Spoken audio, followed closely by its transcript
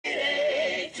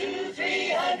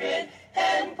300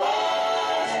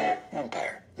 Empire.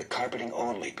 Empire, the carpeting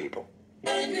only people.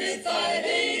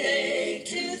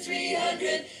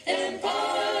 1-588-2300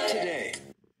 Empire. Today.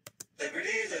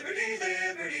 Liberty, liberty,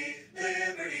 liberty,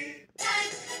 liberty. Time,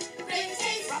 great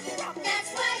taste.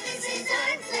 That's why this is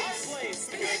our place.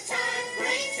 The good time,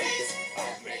 great taste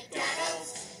of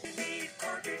McDonald's. When you need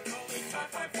carpet, call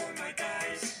 855 for my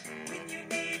guys. When you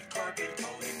need carpet,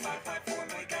 call 855 for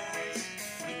my guys.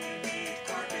 When you need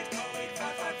carpet, call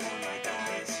 855 for my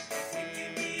guys. When you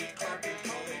need carpet,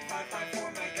 call 855 for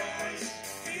my guys.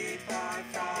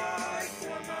 855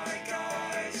 for my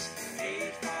guys.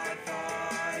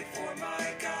 855 for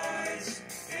my guys.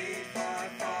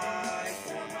 855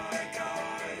 for my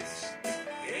guys.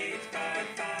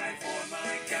 855 for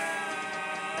my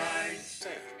guys.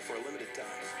 For a limited time.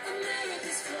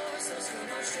 America's floor, so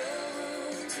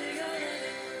show to your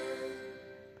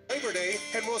Labor Day,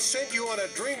 and we'll send you on a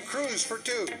dream cruise for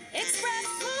two. Express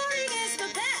flooring is the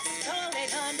best. Call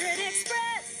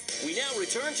 800-EXPRESS. We now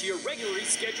return to your regularly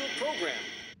scheduled program.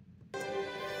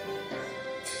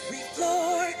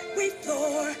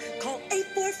 Refloor, call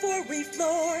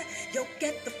 844-REFLOOR. You'll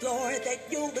get the floor that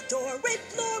you'll adore.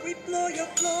 Refloor your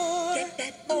floor. Get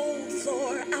that old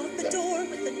floor out the door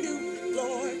with the new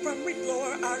floor from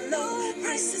Refloor. Our low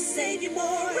prices save you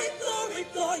more.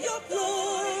 Refloor your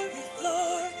floor.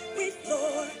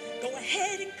 Refloor. Go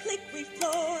ahead and click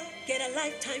Refloor. Get a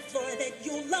lifetime floor that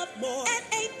you'll love more. At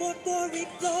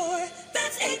 844-REFLOOR.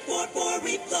 That's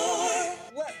 844-REFLOOR.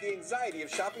 Let the anxiety of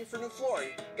shopping for new flooring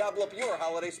gobble up your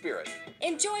holiday spirit.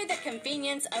 Enjoy the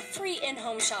convenience of free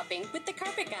in-home shopping with the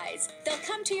Carpet Guys. They'll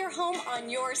come to your home on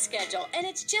your schedule, and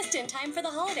it's just in time for the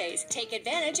holidays. Take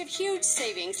advantage of huge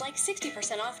savings like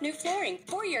 60% off new flooring,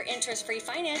 4-year interest-free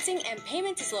financing, and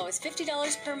payments as low as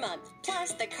 $50 per month.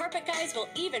 Plus, the Carpet Guys will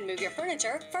even move your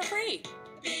furniture for free.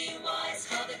 Be wise,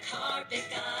 call the Carpet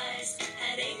Guys.